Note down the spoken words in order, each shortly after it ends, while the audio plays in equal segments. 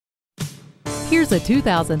Here's a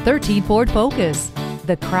 2013 Ford Focus.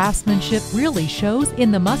 The craftsmanship really shows in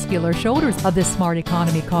the muscular shoulders of this smart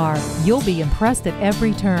economy car. You'll be impressed at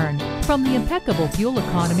every turn. From the impeccable fuel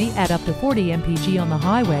economy at up to 40 mpg on the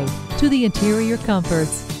highway to the interior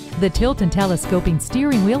comforts. The tilt and telescoping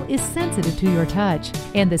steering wheel is sensitive to your touch,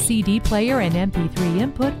 and the CD player and MP3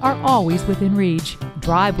 input are always within reach.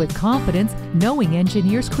 Drive with confidence, knowing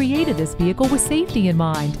engineers created this vehicle with safety in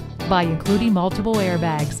mind by including multiple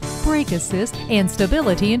airbags, brake assist, and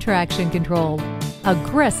stability and traction control.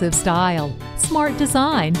 Aggressive style, smart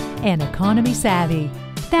design, and economy savvy.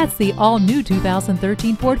 That's the all-new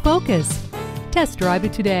 2013 Ford Focus. Test drive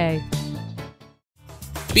it today.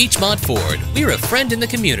 Beechmont Ford, we're a friend in the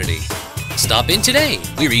community. Stop in today.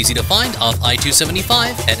 We're easy to find off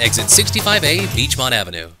I-275 at exit 65A Beechmont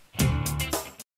Avenue.